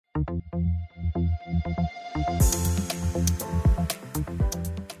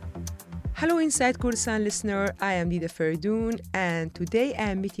Hello Inside Kurdistan listener, I am Dida Ferdoon and today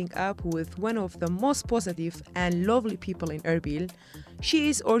I am meeting up with one of the most positive and lovely people in Erbil. She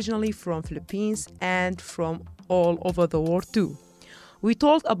is originally from Philippines and from all over the world too. We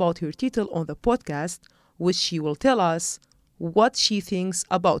talked about her title on the podcast, which she will tell us what she thinks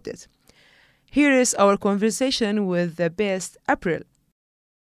about it. Here is our conversation with the best April.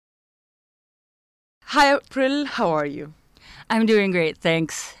 Hi April, how are you? I'm doing great,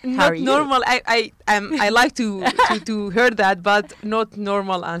 thanks. How Not are you? normal. I like to hear that, but not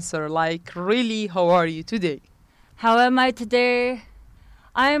normal answer. Like really, how are you today? How am I today?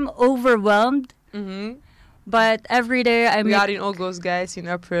 I'm overwhelmed, Mm-hmm. but every day I We make... are in August, guys. In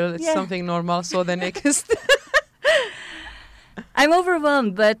April, it's Yeah. something normal. So the next. I'm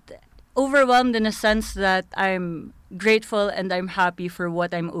overwhelmed, but overwhelmed in a sense that I'm grateful and I'm happy for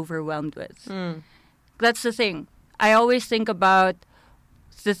what I'm overwhelmed with. Mm. That's the thing. I always think about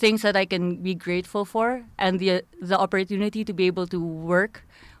the things that I can be grateful for and the opportunity to be able to work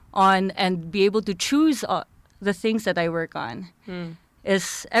on and be able to choose the things that I work on Mm.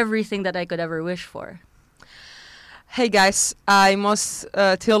 is everything that I could ever wish for. Hey guys, I must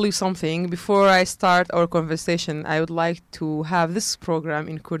tell you something. Before I start our conversation, I would like to have this program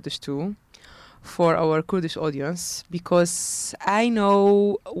in Kurdish too for our Kurdish audience because I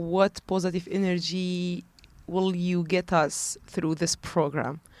know what positive energy will you get us through this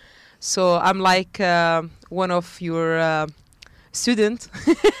program. So I'm like one of your student.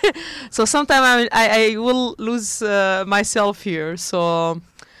 So sometimes I will lose myself here. So,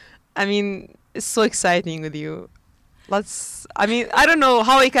 I mean, it's so exciting with you. I don't know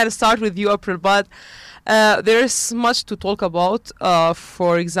how I can start with you, April, but there's much to talk about.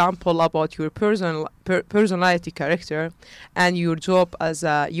 For example, about your personality character and your job as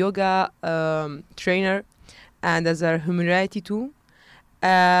a yoga trainer and as a humanity too.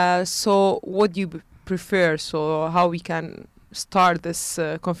 So what do you prefer? So how we can start this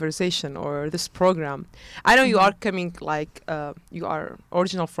conversation or this program? I know you are coming you are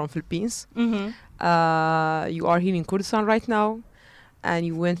original from Philippines. Mm-hmm. You are here in Kurdistan right now, and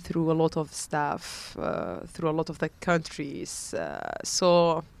you went through a lot of stuff, through a lot of the countries.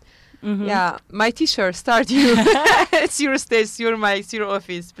 Mm-hmm. Yeah, my teacher, start you. It's your stage, it's your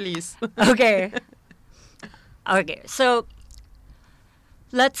office, please. Okay. Okay, so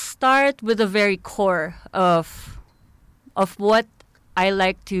let's start with the very core of what I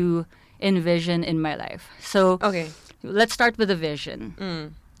like to envision in my life. So Okay. let's start with the vision.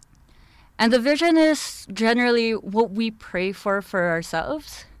 Mm. And the vision is generally what we pray for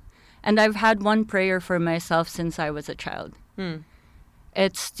ourselves. And I've had one prayer for myself since I was a child. Mm.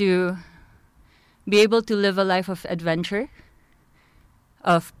 It's to be able to live a life of adventure,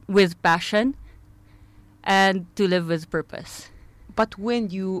 with passion, and to live with purpose. But when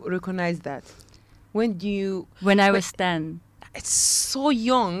do you recognize that? When do you... When I was 10. It's so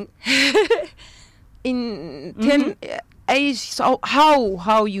young. In 10 age, so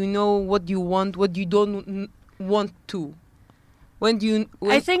how you know what you want, what you don't want to? When do you...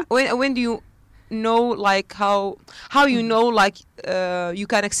 When do you know, like, how you know, like, you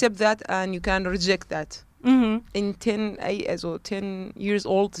can accept that and you can reject that? Mm-hmm. In 10 years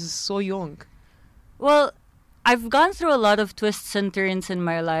old is so young. Well, I've gone through a lot of twists and turns in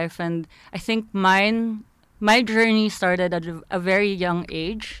my life, and I think my journey started at a very young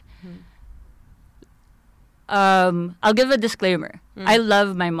age. I'll give a disclaimer. I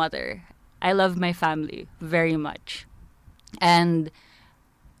love my mother. I love my family very much. And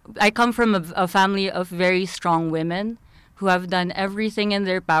I come from a family of very strong women who have done everything in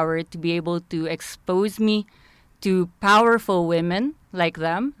their power to be able to expose me to powerful women like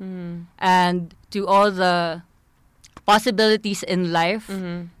them and to all the possibilities in life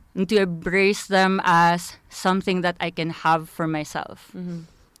and to embrace them as something that I can have for myself.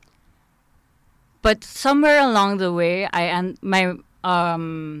 But somewhere along the way, my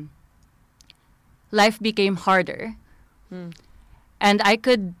life became harder. And I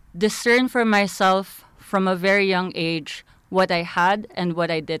could discern for myself from a very young age what I had and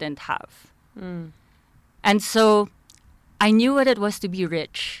what I didn't have. And so I knew what it was to be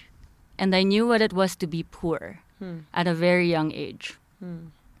rich, and I knew what it was to be poor at a very young age.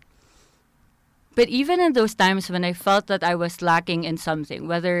 But even in those times when I felt that I was lacking in something,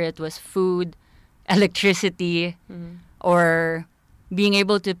 whether it was food, electricity, or being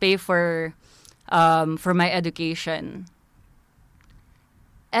able to pay for my education,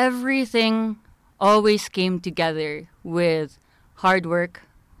 everything always came together with hard work,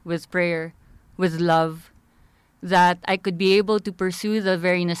 with prayer, with love, that I could be able to pursue the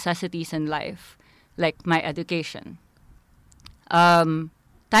very necessities in life, like my education.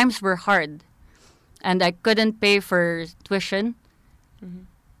 Times were hard, and I couldn't pay for tuition,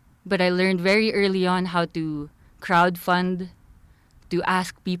 but I learned very early on how to crowdfund, to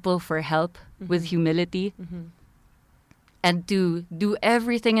ask people for help with humility, and to do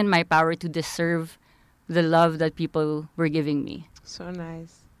everything in my power to deserve the love that people were giving me. So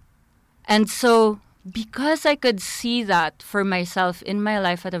nice. And so, because I could see that for myself in my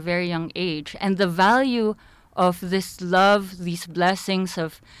life at a very young age, and the value of this love, these blessings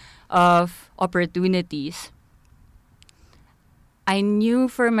of opportunities, I knew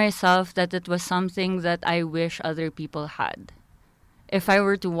for myself that it was something that I wish other people had. If I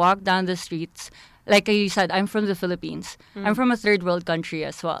were to walk down the streets, like I said, I'm from the Philippines. I'm from a third world country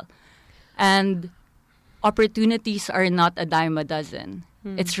as well. And opportunities are not a dime a dozen.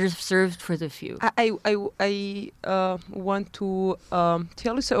 It's reserved for the few. I want to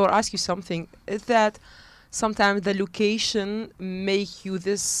tell you or ask you something. Is that sometimes the location make you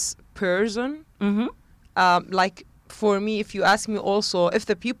this person? Like for me, if you ask me also, if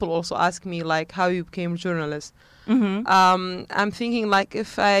the people also ask me like how you became a journalist, I'm thinking like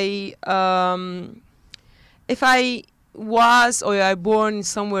if I was or I born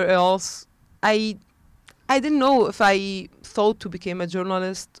somewhere else, I didn't know if I thought to become a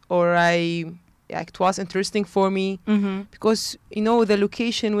journalist or it was interesting for me because the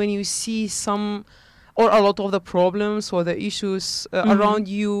location when you see some or a lot of the problems or the issues around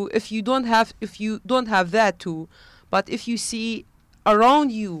you, if you don't have that too, but if you see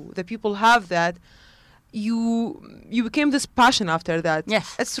around you the people have that, you became this passion after that.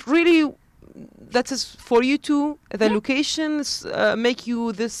 Yes, it's really that is for you too. The locations make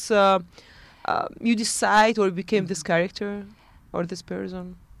you this. You decide or became this character or this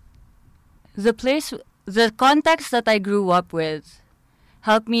person? The context that I grew up with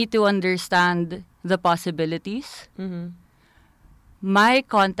helped me to understand the possibilities. My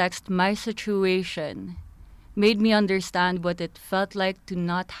context, my situation made me understand what it felt like to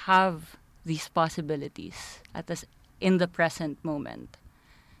not have these possibilities in the present moment.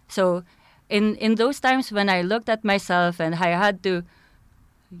 So in those times when I looked at myself and I had to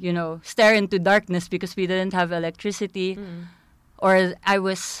stare into darkness because we didn't have electricity, or I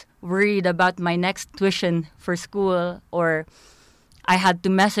was worried about my next tuition for school, or I had to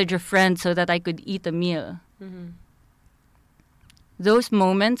message a friend so that I could eat a meal. Those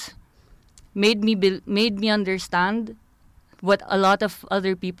moments made me understand what a lot of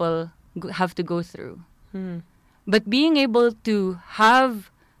other people have to go through. But being able to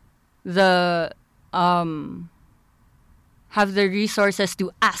have the resources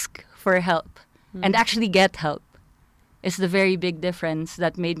to ask for help and actually get help is the very big difference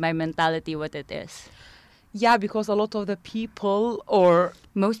that made my mentality what it is. Yeah, because a lot of the people or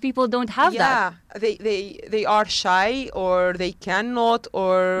most people don't have that. They are shy or they cannot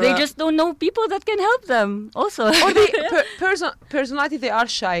or they just don't know people that can help them also. Or they personality they are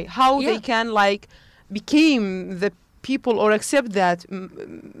shy. How they can became the people or accept that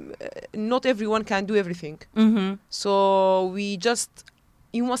not everyone can do everything. So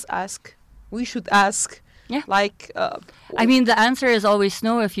you must ask. We should ask. Yeah. I mean, the answer is always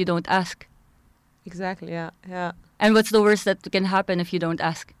no if you don't ask. Exactly. Yeah. And what's the worst that can happen if you don't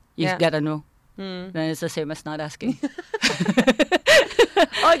ask? You gotta know. Then it's the same as not asking.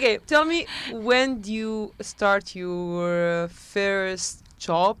 Okay, tell me, when do you start your first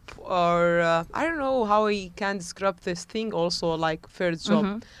job, or I don't know how I can describe this thing also, like first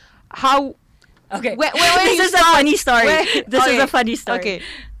job. How? Okay. When this is a funny story. This is a funny story.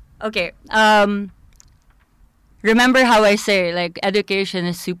 Okay. Remember how I say, education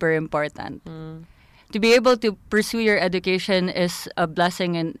is super important. To be able to pursue your education is a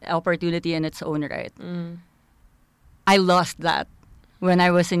blessing and opportunity in its own right. I lost that when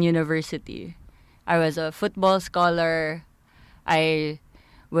I was in university. I was a football scholar. I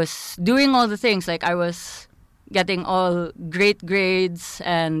was doing all the things. I was getting all great grades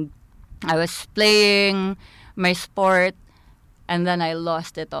and I was playing my sport, and then I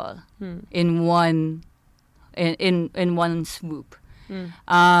lost it all in one swoop.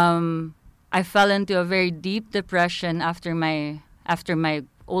 I fell into a very deep depression after my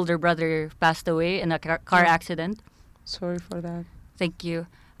older brother passed away in a car accident. Sorry for that. Thank you.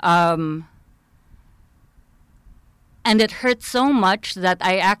 And it hurt so much that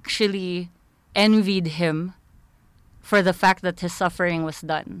I actually envied him for the fact that his suffering was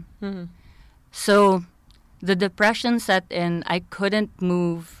done. So the depression set in. I couldn't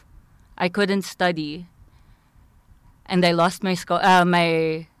move. I couldn't study. And I lost my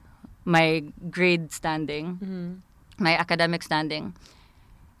my grade standing, Mm-hmm. my academic standing.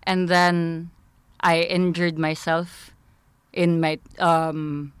 And then I injured myself in my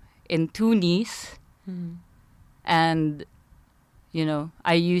in two knees, Mm-hmm. and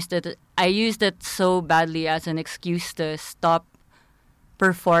I used it so badly as an excuse to stop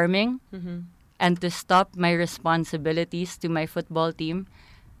performing Mm-hmm. and to stop my responsibilities to my football team,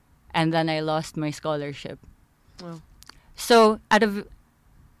 and then I lost my scholarship. Well. So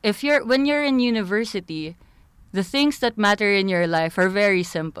when you're in university, the things that matter in your life are very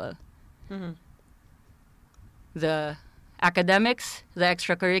simple. Mm-hmm. The academics, the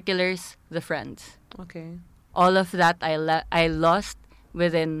extracurriculars, the friends. Okay. All of that I lost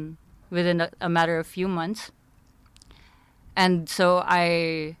within a matter of few months. And so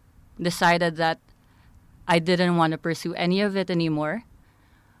I decided that I didn't want to pursue any of it anymore.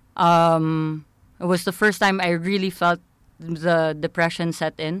 It was the first time I really felt the depression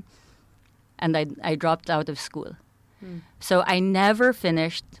set in, and I dropped out of school. Mm. So I never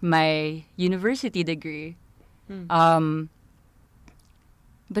finished my university degree. Mm.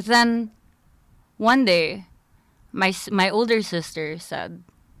 But then one day, my older sister said,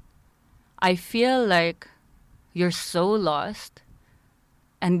 "I feel like you're so lost,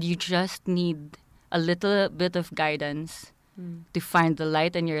 and you just need a little bit of guidance to find the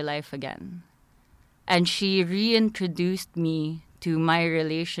light in your life again." And she reintroduced me to my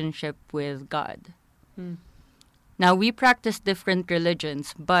relationship with God. Mm. Now, we practice different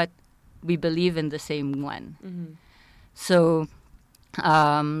religions, but we believe in the same one. Mm-hmm. So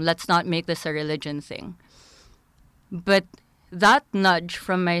let's not make this a religion thing. But that nudge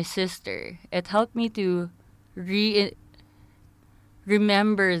from my sister, it helped me to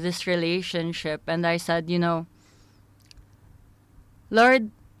remember this relationship. And I said,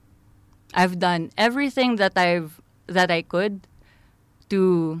 Lord, I've done everything that I could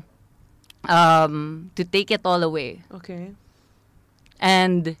to take it all away. Okay.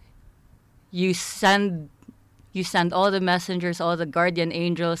 And you send all the messengers, all the guardian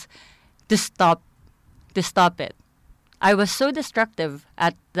angels to stop it. I was so destructive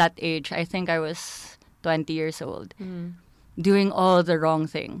at that age. I think I was 20 years old, doing all the wrong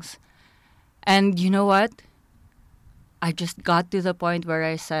things. And you know what? I just got to the point where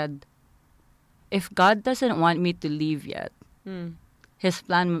I said, if God doesn't want me to leave yet, His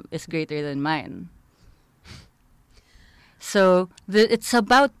plan is greater than mine. So it's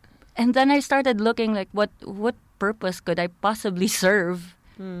about, and then I started looking like, what purpose could I possibly serve?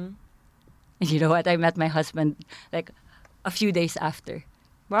 And you know what? I met my husband like a few days after.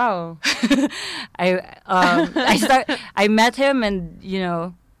 Wow. I met him, and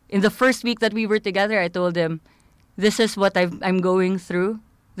in the first week that we were together, I told him, "This is what I'm going through.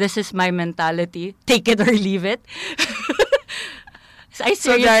 This is my mentality. Take it or leave it."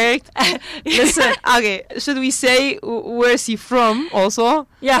 So direct. Listen, okay. Should we say where is he from? Also,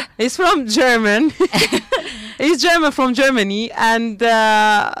 Yeah, he's from German. He's German from Germany, and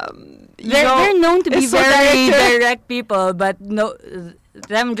they're known to be it's so very direct. direct people, but no,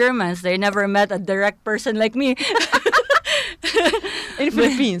 them Germans, they never met a direct person like me. In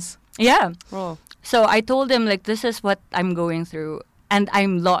Philippines. Yeah. Oh. So I told him like, this is what I'm going through, and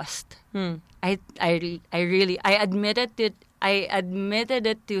I'm lost. Hmm. I admitted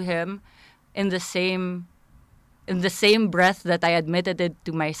it to him in the same breath that I admitted it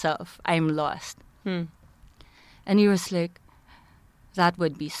to myself. I'm lost. Hmm. And he was like, that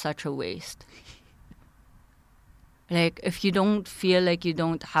would be such a waste. Like, if you don't feel like you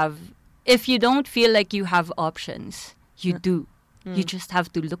have options, you do. You just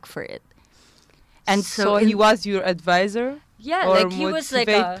have to look for it. And so he was your advisor? Yeah, or like he was like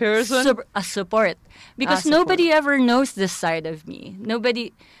motivate person? a support. Because Support. nobody ever knows this side of me.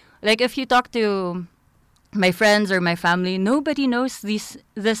 Nobody, like if you talk to my friends or my family, nobody knows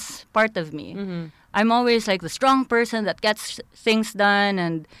this part of me. Mm-hmm. I'm always like the strong person that gets things done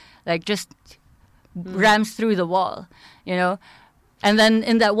and like just rams through the wall, And then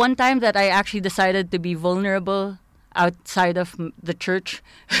in that one time that I actually decided to be vulnerable outside of the church,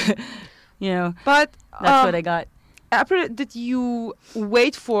 But that's what I got. did you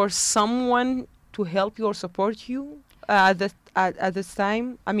wait for someone to help you or support you at this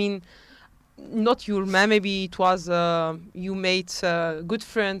time? I mean, not your man. Maybe it was you made a good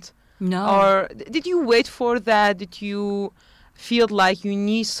friend. No. Or did you wait for that? Did you feel like you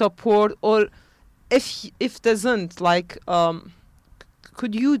need support, or if doesn't like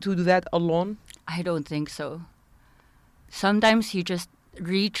could you do that alone? I don't think so. Sometimes you just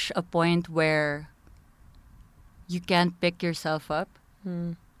reach a point where you can't pick yourself up,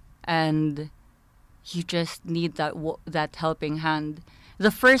 and you just need that helping hand. the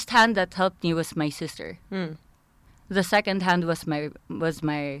first hand that helped me was my sister. Mm. The second hand was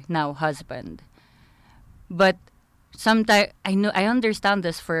my now husband. But sometimes I understand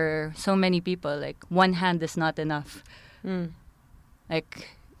this for so many people. Like, one hand is not enough. Mm. Like,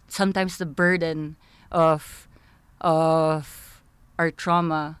 sometimes the burden of our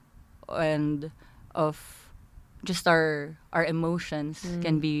trauma and of just our emotions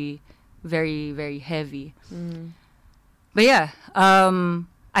can be very, very heavy. Mm. But yeah,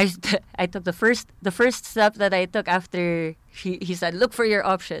 I took the first step that I took after he said, look for your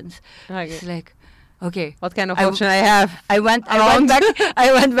options. Okay. It's like, okay, What kind of option I have? I went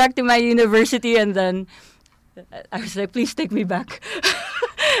back to my university, and then I was like, please take me back.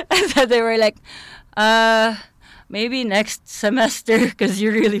 And then they were like, maybe next semester, because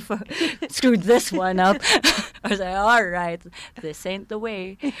you really screwed this one up. I was like, all right, this ain't the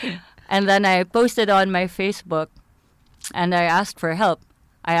way. And then I posted on my Facebook, and I asked for help.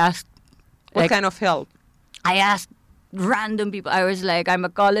 I asked, What kind of help? I asked random people. I was like, I'm a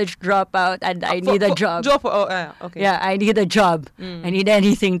college dropout, and I need a job. Okay. Yeah, I need a job. Mm. I need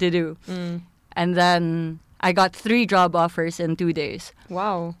anything to do. Mm. And then I got 3 job offers in 2 days.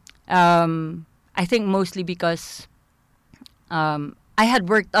 Wow. I think mostly because I had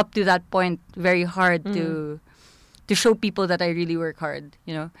worked up to that point very hard to show people that I really work hard,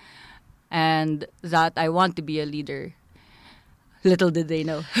 and that I want to be a leader. Little did they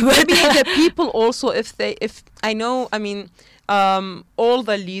know. Maybe the people also, all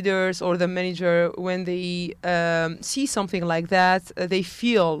the leaders or the manager, when they see something like that, they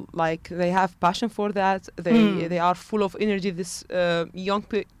feel like they have passion for that. They are full of energy. This young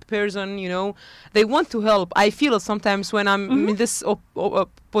person, they want to help. I feel it sometimes when I'm in this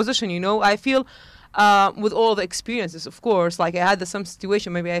position. I feel. With all the experiences, of course, like I had some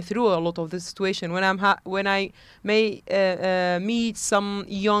situation, maybe I threw a lot of this situation when when I may meet some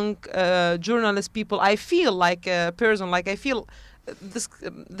young journalist people, I feel like a person, like I feel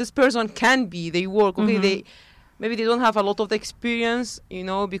this person can be, they work, okay, maybe they don't have a lot of the experience,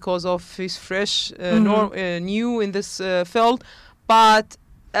 because of his fresh, new in this field, but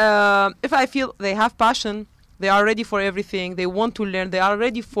if I feel they have passion, they are ready for everything, they want to learn, they are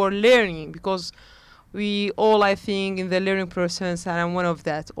ready for learning, because we all, I think, in the learning process, and I'm one of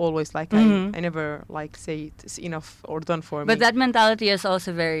that, always, like, I never, like, say it's enough or done for me. But that mentality is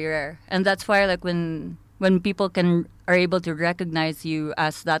also very rare. And that's why, like, when people are able to recognize you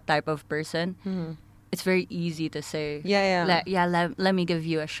as that type of person, it's very easy to say, let me give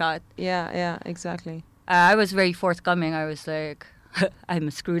you a shot. Yeah, exactly. I was very forthcoming. I was like, I'm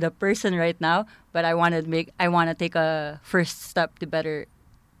a screwed up person right now, but I want to take a first step to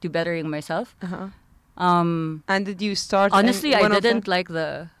bettering myself. And did you start? Honestly, I didn't like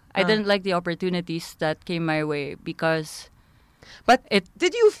the opportunities that came my way because. But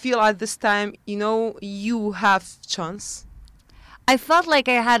did you feel at this time, you have chance? I felt like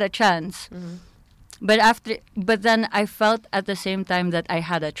I had a chance, but then I felt at the same time that I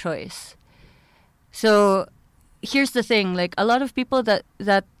had a choice. So, here's the thing: like a lot of people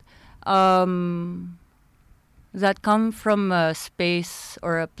that come from a space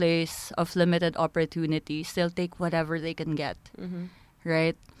or a place of limited opportunities, they'll take whatever they can get,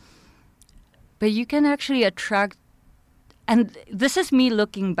 right? But you can actually attract, and this is me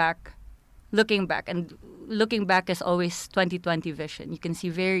looking back, and looking back is always 20/20 vision. You can see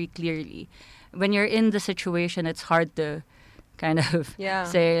very clearly. When you're in the situation, it's hard to kind of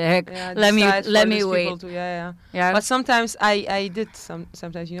say, like, let me wait. Yeah. But sometimes I did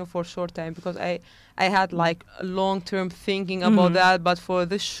sometimes, for a short time, because I had like a long-term thinking about that, but for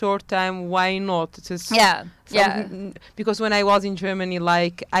this short time, why not? It is because when I was in Germany,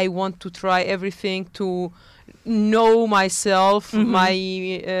 like, I want to try everything to know myself,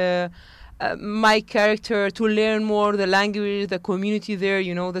 my character, to learn more the language, the community there,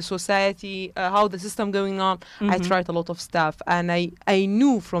 the society, how the system going on. I tried a lot of stuff, and I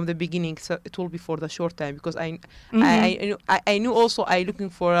knew from the beginning, so it will be for the short time, because I knew also I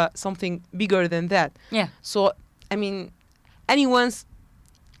looking for something bigger than that. Yeah. So anyone's,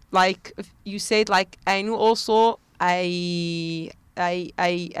 like, if you said, like, I knew also I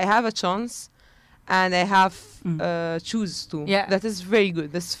have a chance, and I have choose to. Yeah. That is very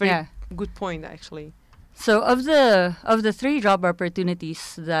good. That's very good point, actually. So of the 3 job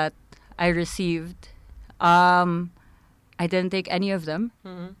opportunities that I received, I didn't take any of them,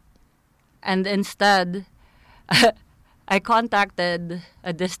 and instead, I contacted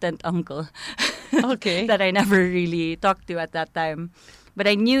a distant uncle. Okay. That I never really talked to at that time, but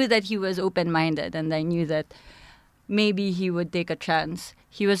I knew that he was open-minded, and I knew that maybe he would take a chance.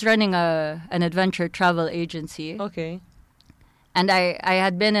 He was running an adventure travel agency. Okay. And I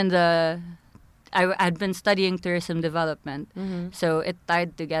had been in the... I had been studying tourism development. So it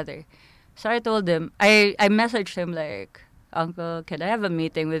tied together. So I told him, I messaged him like, Uncle, can I have a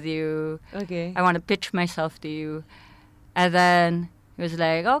meeting with you? Okay. I want to pitch myself to you. And then he was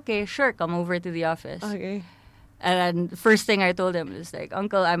like, okay, sure, come over to the office. Okay. And then the first thing I told him was like,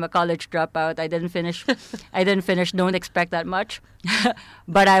 Uncle, I'm a college dropout. I didn't finish. Don't expect that much.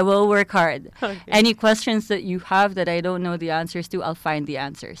 But I will work hard. Okay. Any questions that you have that I don't know the answers to, I'll find the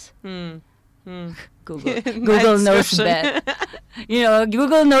answers. Google knows best.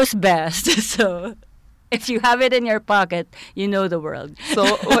 Google knows best. So if you have it in your pocket, you know the world.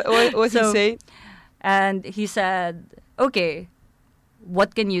 So what he say? And he said, okay,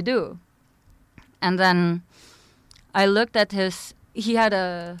 what can you do? And then I looked at he had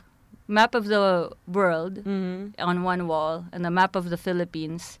a map of the world on one wall and a map of the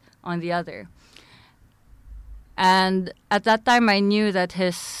Philippines on the other. And at that time, I knew that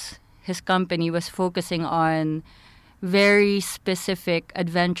his company was focusing on very specific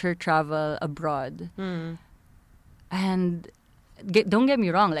adventure travel abroad. And don't get me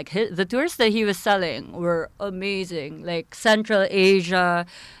wrong, like the tours that he was selling were amazing, like Central Asia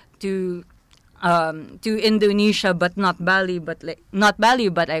to Indonesia, but not Bali, but like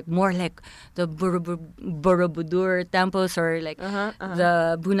more like the Borobudur temples or like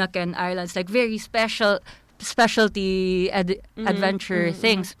the Bunaken Islands, like very specialty adventure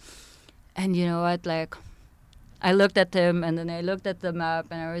things. And you know what, like I looked at him and then I looked at the map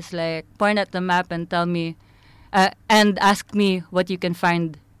and I was like, point at the map and tell me and ask me what you can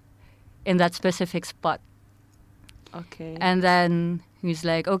find in that specific spot. Okay. And then he's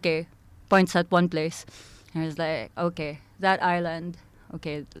like, okay, points at one place. And I was like, okay, that island,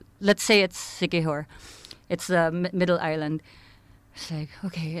 okay, let's say it's Siquijor. It's the middle island. It's like,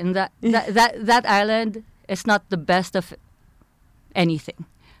 okay, and that island is not the best of anything,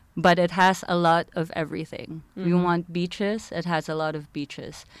 but it has a lot of everything. You want beaches, it has a lot of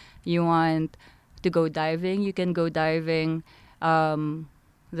beaches. You want to go diving, you can go diving.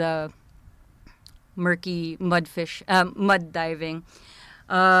 The murky mud diving.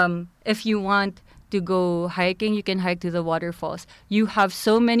 If you want to go hiking, you can hike to the waterfalls. You have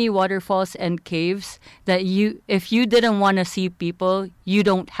so many waterfalls and caves that if you didn't want to see people, you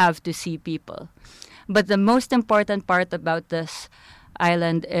don't have to see people. But the most important part about this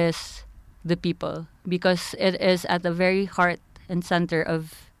island is the people, because it is at the very heart and center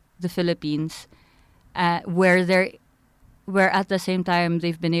of the Philippines, where at the same time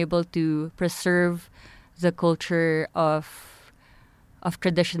they've been able to preserve the culture of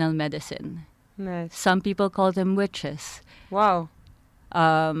traditional medicine. Nice. Some people call them witches. Wow.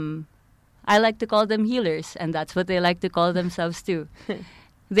 I like to call them healers, and that's what they like to call themselves too.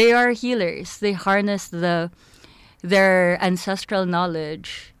 They are healers. They harness their ancestral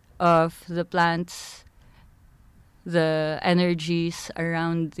knowledge of the plants, the energies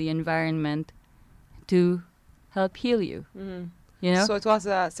around the environment to help heal you. You know? So it was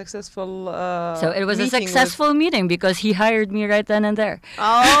a successful So it was a meeting successful meeting because he hired me right then and there.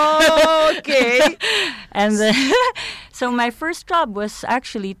 Oh, okay. And so my first job was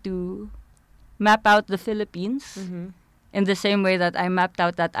actually to map out the Philippines in the same way that I mapped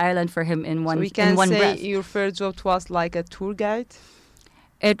out that island for him in one breath. So we can say your first job was like a tour guide?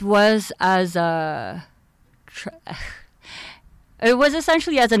 It was as a... it was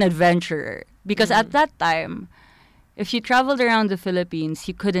essentially as an adventurer. Because at that time, if you traveled around the Philippines,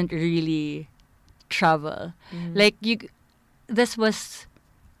 you couldn't really travel. Like, this was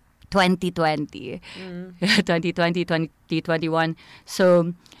 2020, 2020, 2021.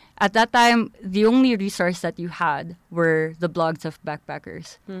 So at that time, the only resource that you had were the blogs of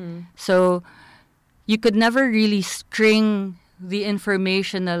backpackers. So you could never really string the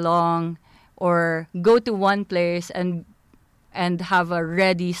information along or go to one place and have a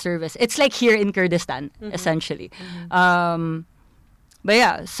ready service. It's like here in Kurdistan, essentially. But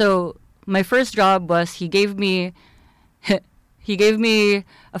yeah, so my first job was he gave me a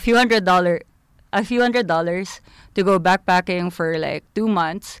few hundred dollars to go backpacking for like 2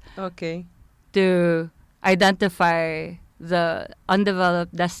 months. Okay. To identify the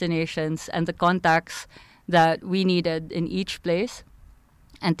undeveloped destinations and the contacts that we needed in each place,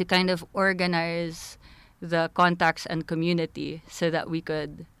 and to kind of organize the contacts and community so that we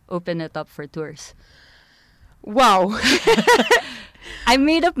could open it up for tours. Wow. I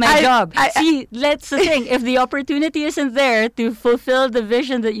made up my job. See, that's the thing. If the opportunity isn't there to fulfill the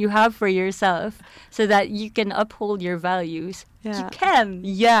vision that you have for yourself so that you can uphold your values, you can.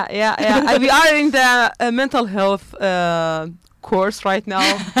 Yeah. We are in the mental health course right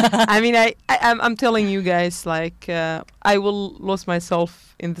now. I mean, I'm telling you guys, like, I will lose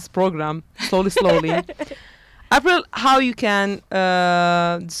myself in this program slowly. April, how you can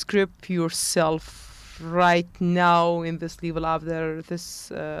describe yourself right now in this level after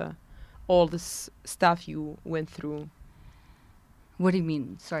this all this stuff you went through? What do you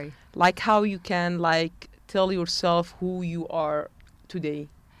mean? Sorry. Like how you can like tell yourself who you are today?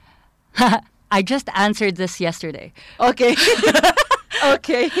 I just answered this yesterday. Okay.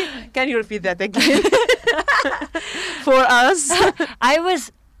 Okay. Can you repeat that again for us? I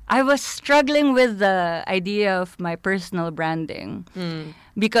was struggling with the idea of my personal branding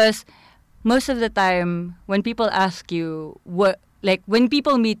because most of the time when people ask you when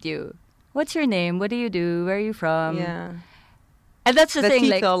people meet you, what's your name? What do you do? Where are you from? Yeah. And that's the thing.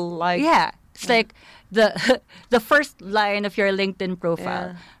 It's like the first line of your LinkedIn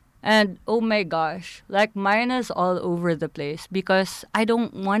profile. Yeah. And oh my gosh, like mine is all over the place because I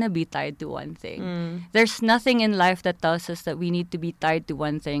don't want to be tied to one thing. There's nothing in life that tells us that we need to be tied to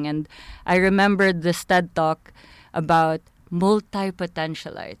one thing. And I remembered this TED talk about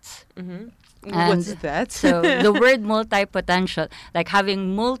multi-potentialites. What's that? So the word multi-potential, like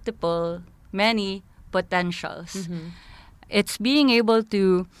having many potentials. It's being able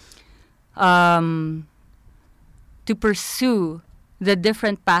to pursue the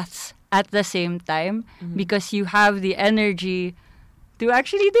different paths at the same time because you have the energy to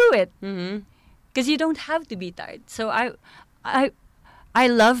actually do it. Because you don't have to be tied. So I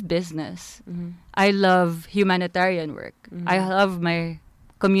love business. I love humanitarian work. I love my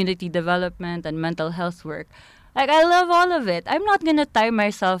community development and mental health work. Like, I love all of it. I'm not going to tie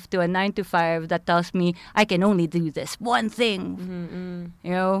myself to a 9 to 5 that tells me I can only do this one thing.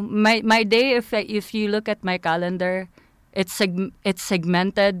 You know, my day, if you look at my calendar, it's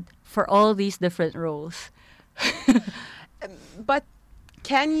segmented for all these different roles. But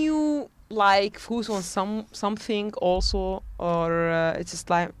can you like focus on something also, or it's just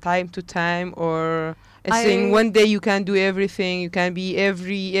like time to time, or saying one day you can do everything, you can be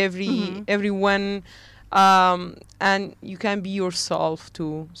everyone, and you can be yourself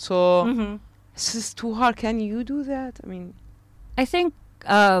too. So it's just too hard. Can you do that? I mean, I think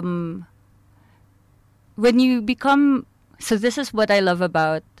when you become, so this is what I love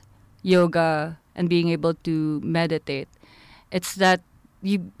about yoga and being able to meditate. It's that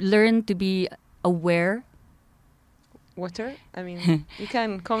you learn to be aware. Water? I mean, you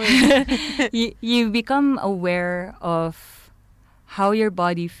can comment. You become aware of how your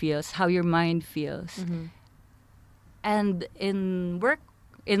body feels, how your mind feels. And in work,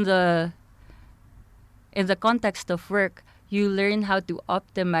 in the context of work, you learn how to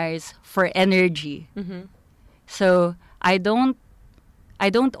optimize for energy. So I don't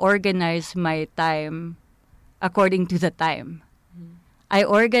organize my time according to the time. I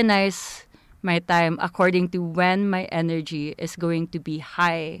organize my time according to when my energy is going to be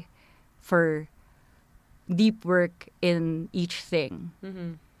high for deep work in each thing.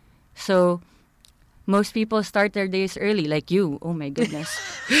 So most people start their days early, like you. Oh my goodness.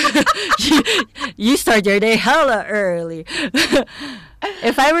 You start your day hella early.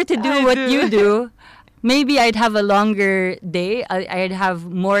 If I were to do what you do, maybe I'd have a longer day. I'd have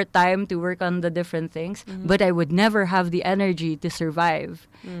more time to work on the different things, but I would never have the energy to survive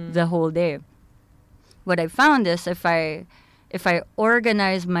the whole day. What I found is if I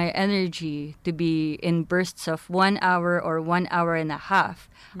organize my energy to be in bursts of 1 hour or 1 hour and a half,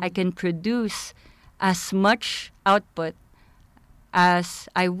 I can produce as much output as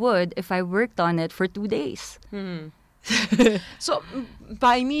I would if I worked on it for 2 days. So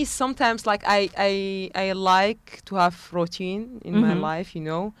by me, sometimes like I like to have routine in my life, you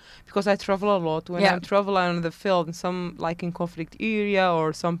know, because I travel a lot. When I'm traveling in the field, in some like in conflict area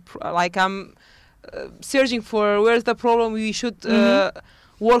or some like I'm searching for where's the problem, we should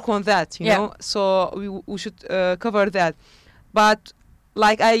work on that, you know. So we should cover that. But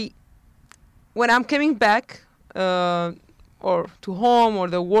like when I'm coming back or to home or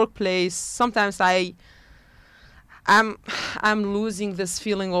the workplace, sometimes I'm losing this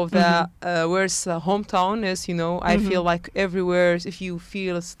feeling of the where's hometown is, you know. I feel like everywhere, if you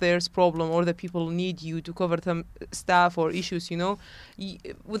feel there's problem or the people need you to cover some stuff or issues, you know,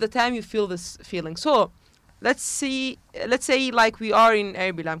 with the time you feel this feeling. So let's say like we are in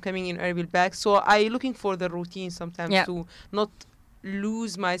Erbil, I'm coming in Erbil back, so I looking for the routine sometimes to not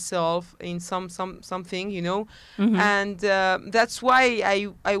lose myself in something, you know. And that's why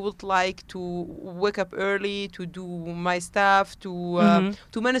I would like to wake up early to do my stuff, to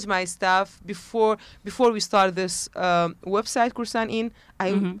manage my stuff before we start this website Kursan in.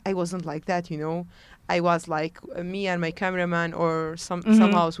 I wasn't like that, you know. I was like me and my cameraman or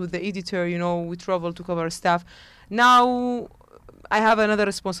somehow with the editor, we travel to cover stuff. Now I have another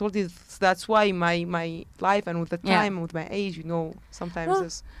responsibility. That's why my life and with the time, with my age,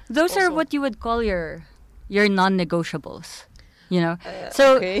 sometimes those are what you would call your non-negotiables, So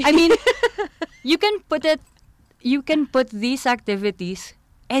okay. I mean, you can put these activities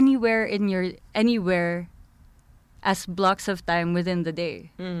anywhere as blocks of time within the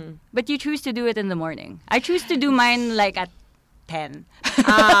day. But you choose to do it in the morning. I choose to do mine like at 10.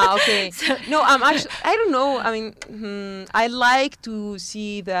 Okay. So, no, actually, I don't know. I mean, I like to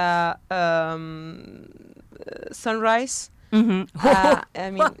see the sunrise. I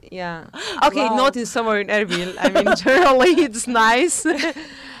mean, yeah. Okay, not in summer in Erbil. I mean, generally it's nice.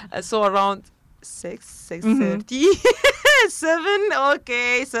 So around 6:30.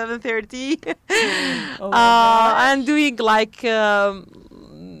 7:30. And doing like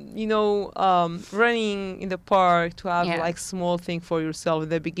running in the park to have like small thing for yourself in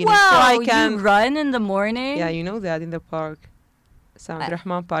the beginning. Wow, so I can you run in the morning? Yeah, you know that in the park. Sam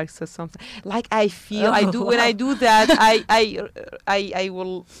Rahman Park says something like I feel when I do that I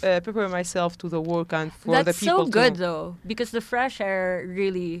will prepare myself to the work and for the people. That's so good though, because the fresh air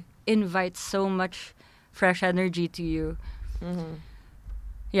really invites so much fresh energy to you.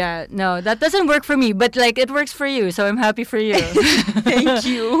 Yeah, no, that doesn't work for me, but like it works for you, so I'm happy for you. Thank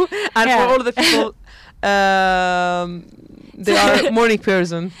you. And for all the people, they are morning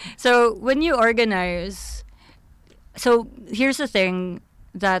person. So when you organize, so here's the thing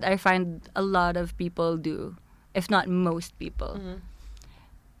that I find a lot of people do, if not most people.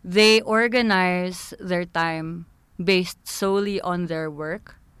 They organize their time based solely on their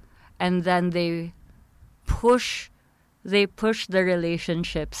work, and then they push the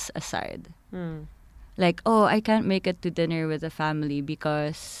relationships aside. Like, oh, I can't make it to dinner with the family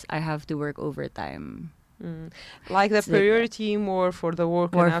because I have to work overtime. Like the priority more for the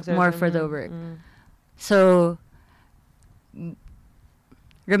work more for the work. So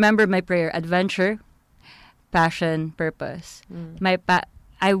remember my prayer: adventure, passion, purpose.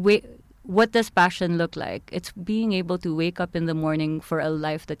 What does passion look like? It's being able to wake up in the morning for a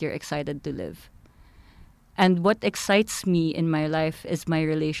life that you're excited to live. And what excites me in my life is my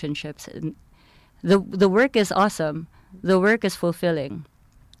relationships. And the work is awesome. The work is fulfilling.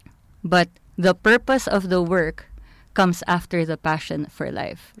 But the purpose of the work comes after the passion for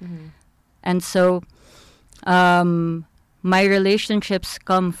life. And so my relationships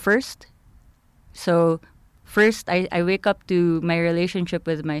come first. So first, I wake up to my relationship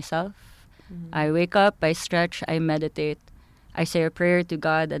with myself. I wake up, I stretch, I meditate. I say a prayer to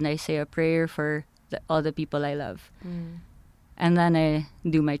God, and I say a prayer for all the people I love. And then I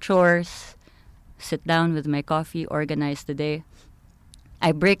do my chores, sit down with my coffee, organize the day.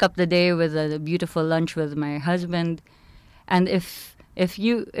 I break up the day with a beautiful lunch with my husband. And if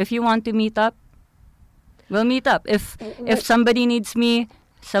you want to meet up, we'll meet up. If somebody needs me,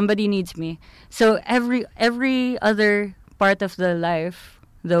 somebody needs me. So every other part of the life,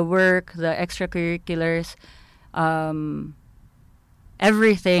 the work, the extracurriculars,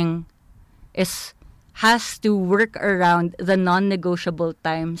 everything has to work around the non-negotiable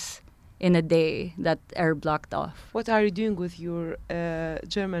times in a day that are blocked off. What are you doing with your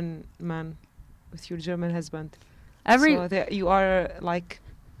German man, with your German husband? So you are like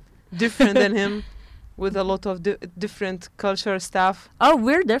different than him, with a lot of different culture stuff. Oh,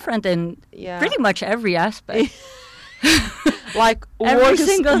 we're different in pretty much every aspect. Like every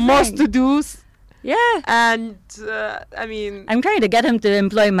single must to do's. Yeah. And I mean, I'm trying to get him to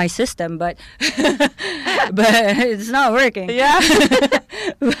employ my system, but it's not working. Yeah.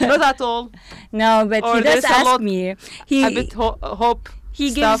 Not at all. No, but he does ask me. A bit hope.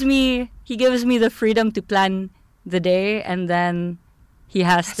 He gives me the freedom to plan the day, and then he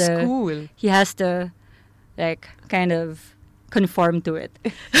has to like kind of conform to it.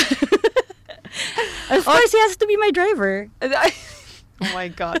 Of course, he has to be my driver. Oh my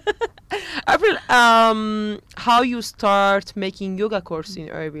God. April, how you start making yoga course in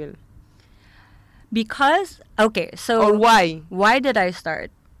Erbil? Or why? Why did I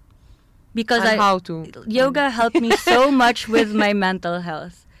start? Because how to? Yoga helped me so much with my mental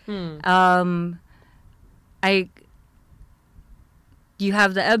health. You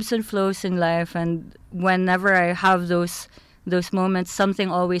have the ebbs and flows in life, and whenever I have those moments, something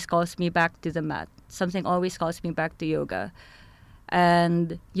always calls me back to the mat. Something always calls me back to yoga.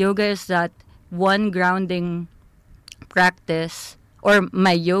 And yoga is that one grounding practice, or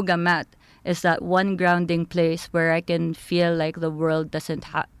my yoga mat is that one grounding place where I can feel like the world doesn't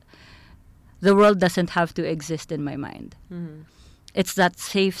have to exist in my mind. It's that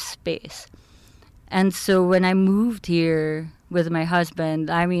safe space. And so when I moved here with my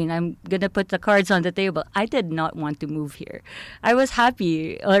husband, I mean, I'm going to put the cards on the table. I did not want to move here. I was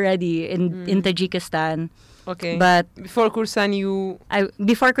happy already in Tajikistan. Okay. But before Kurdistan,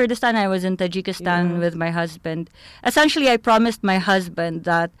 before Kurdistan, I was in Tajikistan with my husband. Essentially, I promised my husband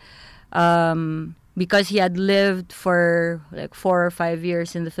that because he had lived for like 4 or 5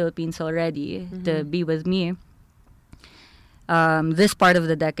 years in the Philippines already to be with me, this part of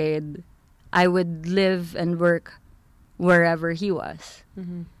the decade, I would live and work wherever he was.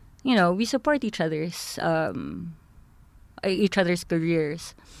 You know, we support each other's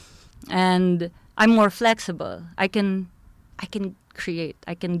careers, and I'm more flexible. I can create.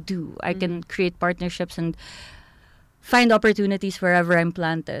 I can create partnerships and find opportunities wherever I'm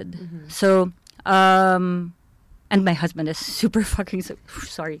planted. So, and my husband is super fucking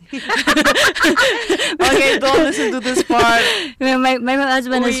sorry. Okay, don't listen to this part. My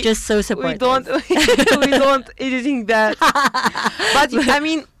husband is just so supportive. We don't editing that. But I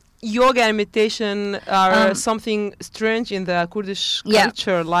mean, yoga and meditation are something strange in the Kurdish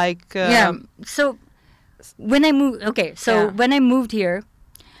culture. Like So when I moved, when I moved here,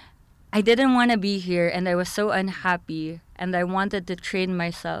 I didn't want to be here, and I was so unhappy, and I wanted to train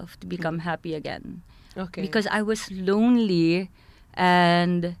myself to become happy again. Okay. Because I was lonely,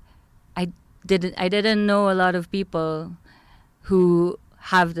 and I didn't know a lot of people who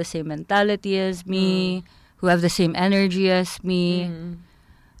have the same mentality as me, who have the same energy as me.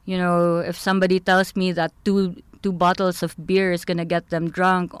 You know, if somebody tells me that two bottles of beer is gonna get them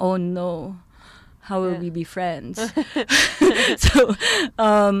drunk, oh no, how will we be friends? So,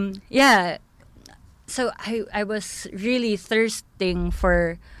 So I was really thirsting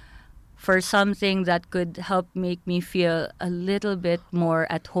for something that could help make me feel a little bit more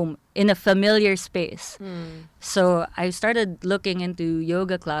at home in a familiar space. So I started looking into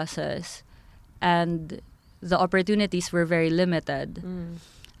yoga classes, and the opportunities were very limited.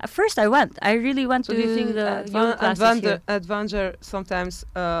 At first, I really went to do you think the yoga classes here. Adventure sometimes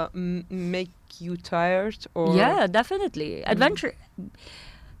make you tired? Or Yeah, definitely.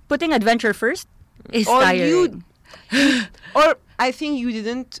 Putting adventure first is tiring. Or I think you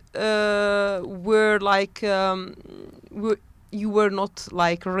didn't you were not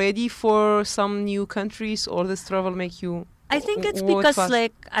like ready for some new countries, or this travel make you I think it's because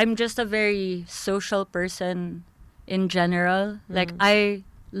like I'm just a very social person in general. Like I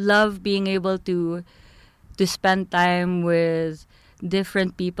love being able to spend time with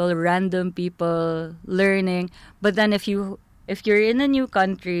different people, random people, learning. But then if you're in a new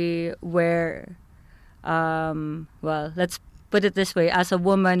country where let's put it this way, as a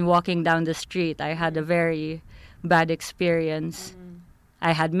woman walking down the street, I had a very bad experience.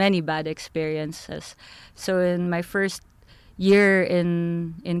 I had many bad experiences. So in my first year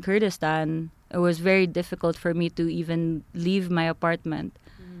in Kurdistan, it was very difficult for me to even leave my apartment.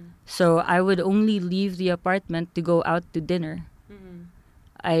 So I would only leave the apartment to go out to dinner.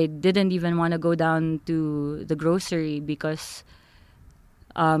 I didn't even want to go down to the grocery because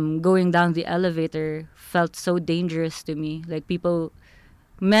going down the elevator felt so dangerous to me. Like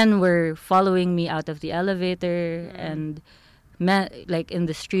men were following me out of the elevator, and men, like in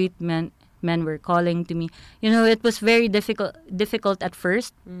the street, men were calling to me. You know, it was very difficult at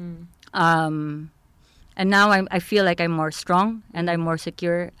first. And now I feel like I'm more strong and I'm more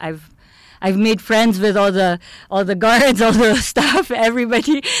secure. I've made friends with all the guards, all the staff,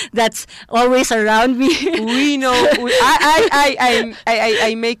 everybody that's always around me. We know.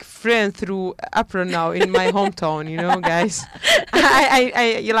 I make friends through April now in my hometown. You know, guys.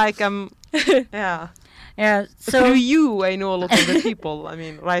 Yeah. So through you, I know a lot of the people. I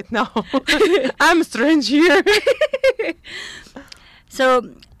mean, right now, I'm strange here.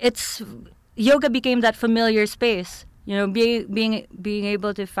 So yoga became that familiar space. You know, being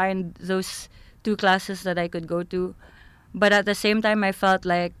able to find those 2 classes that I could go to, but at the same time, I felt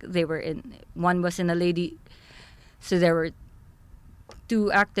like one was in a lady, so there were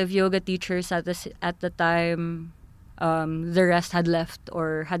 2 active yoga teachers at the time. The rest had left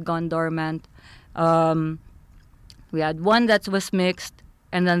or had gone dormant. We had one that was mixed,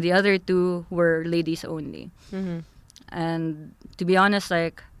 and then the other 2 were ladies only. And to be honest,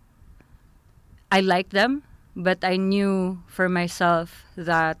 like, I liked them, but I knew for myself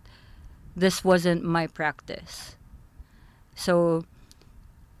that this wasn't my practice. So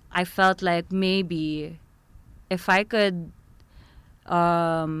I felt like maybe if I could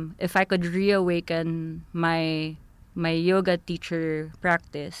reawaken my yoga teacher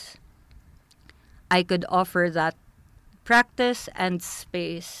practice, I could offer that practice and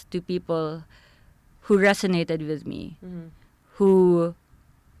space to people who resonated with me, who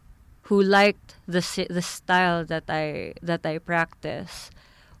who liked the style that I practice,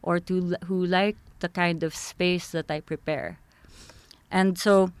 or who liked the kind of space that I prepare. And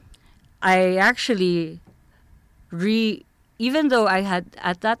so I actually even though I had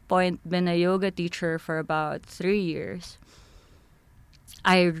at that point been a yoga teacher for about 3 years,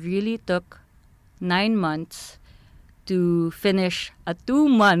 I really took 9 months to finish a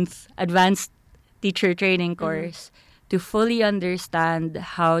 2-month advanced teacher training course to fully understand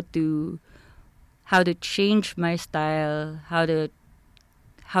how to change my style, how to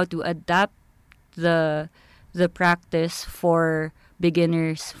adapt the practice for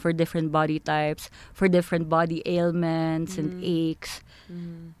beginners, for different body types, for different body ailments and aches.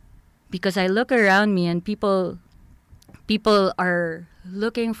 Because I look around me and people are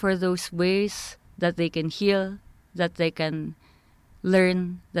looking for those ways that they can heal, that they can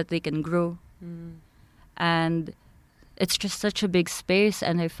learn, that they can grow. And it's just such a big space,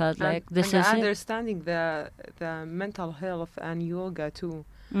 and I felt like this is it. Understanding the mental health and yoga too.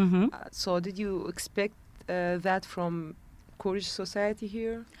 So did you expect that from Kurdish society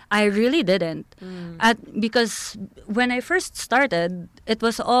here? I really didn't. Because when I first started, it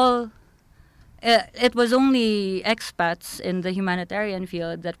was only expats in the humanitarian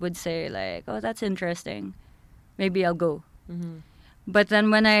field that would say like, oh, that's interesting, maybe I'll go. But then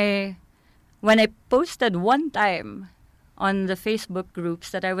when I posted one time on the Facebook groups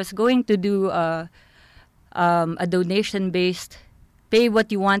that I was going to do a donation-based pay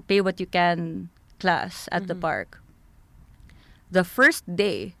what you want, pay what you can class at the park, the first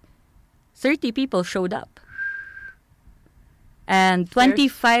day, 30 people showed up. And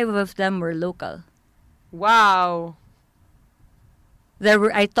 25 of them were local. Wow.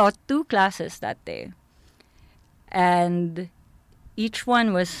 I taught 2 classes that day. And each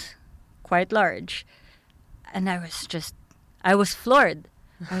one was quite large. And I was floored.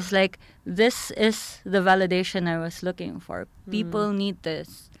 I was like, this is the validation I was looking for. People need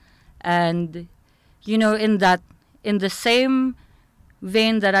this. And, you know, in the same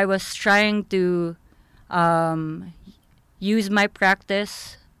vein that I was trying to use my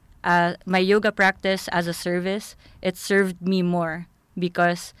practice, my yoga practice as a service, it served me more,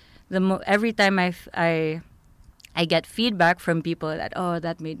 because every time I get feedback from people that, oh,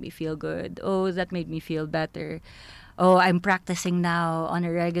 that made me feel good, oh, that made me feel better, oh, I'm practicing now on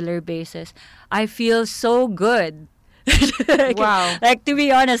a regular basis, I feel so good. Wow. Like, to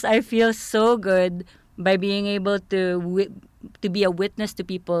be honest, I feel so good by being able to be a witness to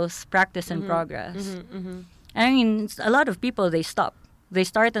people's practice and progress. I mean, a lot of people, they stop. They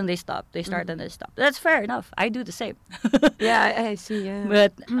start and they stop. They start and they stop. That's fair enough. I do the same. Yeah, I see, yeah.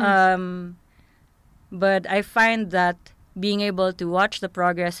 But I find that being able to watch the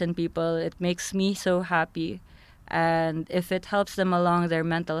progress in people, it makes me so happy. And if it helps them along their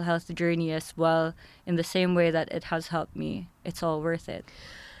mental health journey as well, in the same way that it has helped me, it's all worth it.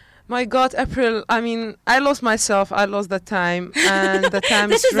 My God, April, I mean, I lost myself. I lost the time. And the time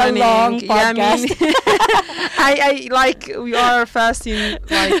this is running. This is a long podcast. Yeah, I mean, I like, we are fasting,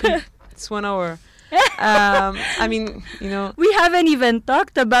 like, it's 1 hour. I mean, you know, we haven't even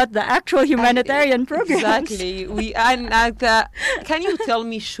talked about the actual humanitarian programs. Exactly. Can you tell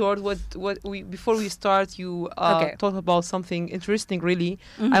me short what we, before we start, you talk about something interesting, really.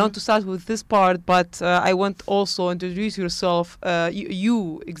 I want to start with this part, but I want also introduce yourself,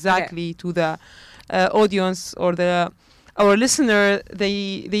 you exactly, to the audience or our listener.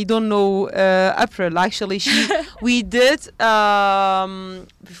 They don't know April. Actually, we did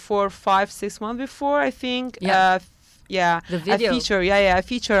before 5-6 months before, I think. The video. A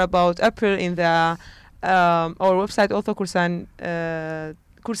feature about April in the our website, also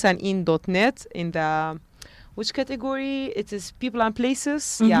kursanin.net, in the which category? It is people and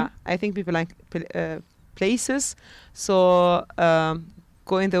places. Yeah, I think people and places. So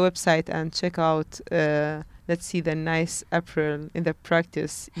go in the website and check out. Let's see the nice April in the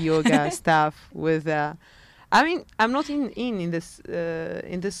practice yoga staff with. I mean, I'm not in this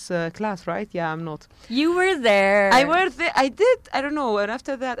class, right? Yeah, I'm not. You were there. I were there. I did. I don't know. And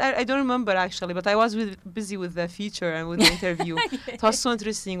after that, I don't remember actually. But I was busy with the feature and with the interview. It was so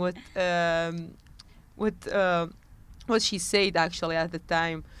interesting what she said actually at the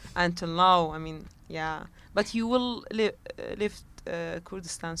time until now. I mean, yeah. But you will live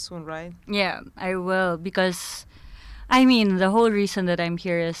Kurdistan soon, right? Yeah, I will, because I mean, the whole reason that I'm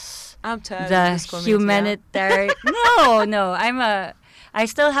here is the humanitarian. No, I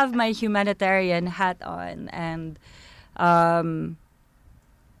still have my humanitarian hat on, and while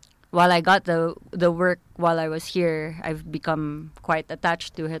I got the work while I was here, I've become quite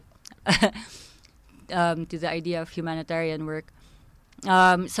attached to it, to the idea of humanitarian work.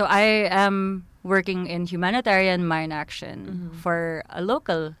 So I am working in humanitarian mine action for a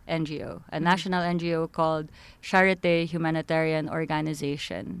local NGO, a national NGO called Charité Humanitarian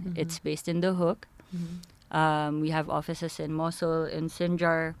Organization. It's based in The Hook. We have offices in Mosul, in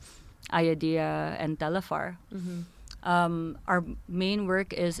Sinjar, Ayodhya, and Telefar. Our main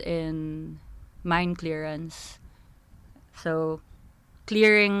work is in mine clearance, so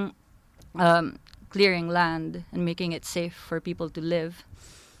clearing land and making it safe for people to live,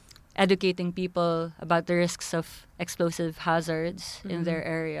 educating people about the risks of explosive hazards in their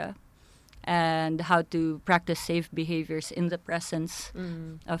area, and how to practice safe behaviors in the presence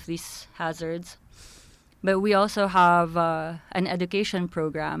of these hazards. But we also have an education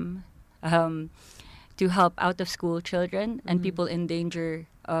program to help out-of-school children and people in danger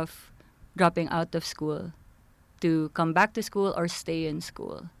of dropping out of school to come back to school or stay in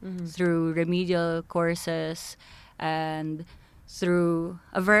school through remedial courses and through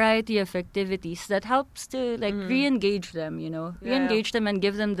a variety of activities that helps to re-engage them, re-engage them and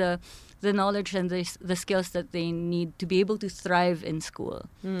give them the knowledge and the skills that they need to be able to thrive in school.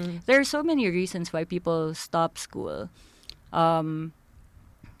 There are so many reasons why people stop school.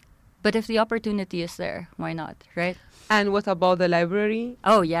 But if the opportunity is there, why not, right? And what about the library?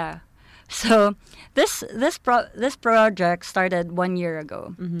 Oh, yeah. So this project started 1 year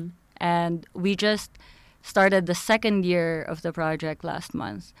ago. And we just started the second year of the project last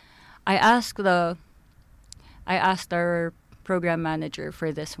month. I asked our program manager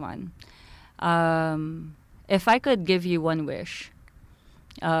for this one, if I could give you one wish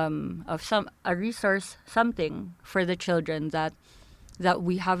of a resource, something for the children that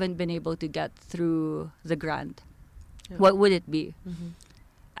we haven't been able to get through the grant, what would it be?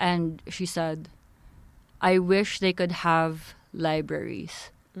 And she said, I wish they could have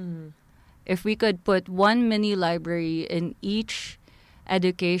libraries. If we could put one mini library in each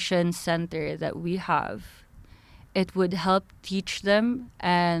education center that we have, it would help teach them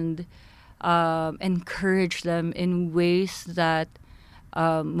and encourage them in ways that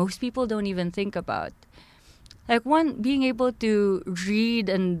most people don't even think about. Like being able to read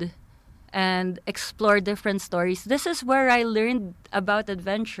and explore different stories. This is where I learned about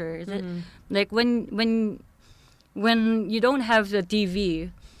adventure. Like when you don't have the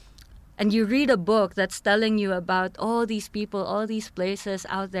TV and you read a book that's telling you about all these people, all these places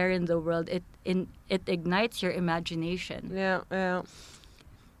out there in the world, it ignites your imagination. Yeah.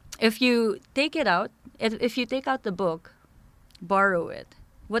 If you take it out, if you take out the book, borrow it,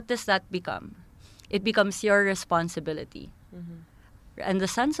 what does that become? It becomes your responsibility. And the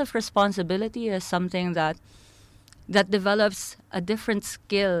sense of responsibility is something that develops a different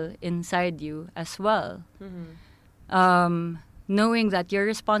skill inside you as well. Knowing that you're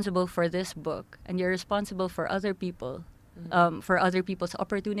responsible for this book and you're responsible for other people, for other people's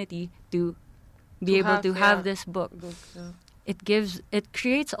opportunity to be able to have this book. It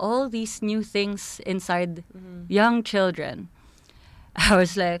creates all these new things inside young children. I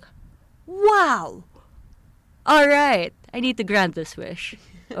was like, wow! All right, I need to grant this wish.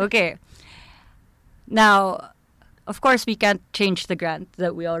 Okay. Now, of course, we can't change the grant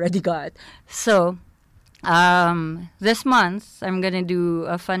that we already got. So, this month, I'm going to do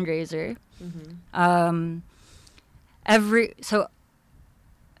a fundraiser. So,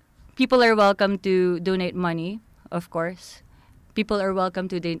 people are welcome to donate money, of course. People are welcome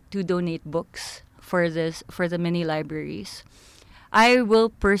to donate books for the mini libraries. I will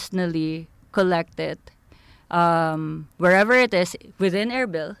personally collect it wherever it is within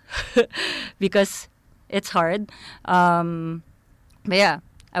Erbil because it's hard. But yeah,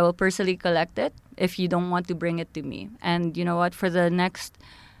 I will personally collect it if you don't want to bring it to me. And you know what? For the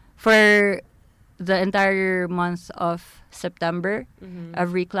entire month of September,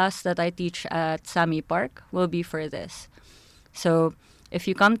 every class that I teach at Sami Park will be for this. So if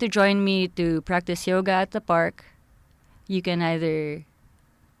you come to join me to practice yoga at the park, you can either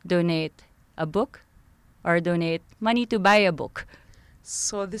donate a book or donate money to buy a book.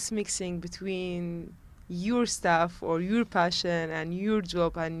 So this mixing between your stuff or your passion and your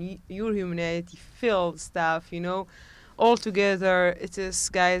job and your humanity-filled stuff, all together, it is,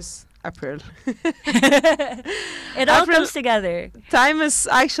 guys, April. It all comes together. Time is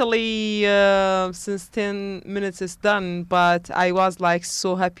actually, since 10 minutes is done, but I was like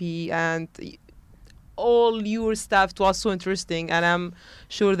so happy and all your stuff was so interesting, and I'm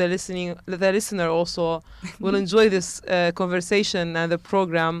sure the listener also will enjoy this conversation and the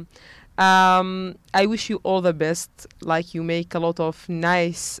program. I wish you all the best. Like, you make a lot of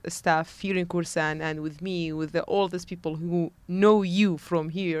nice stuff here in Kursan and with me, with all these people who know you from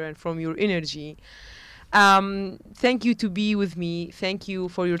here and from your energy. Thank you to be with me. Thank you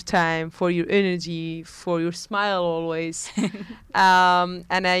for your time, for your energy, for your smile always.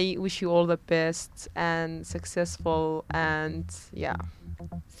 And I wish you all the best and successful. And yeah.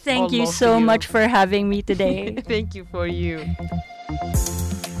 Thank all you love to so you. much for having me today. Thank you for you.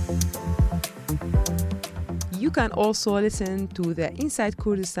 You can also listen to the Inside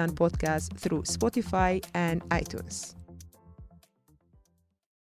Kurdistan podcast through Spotify and iTunes.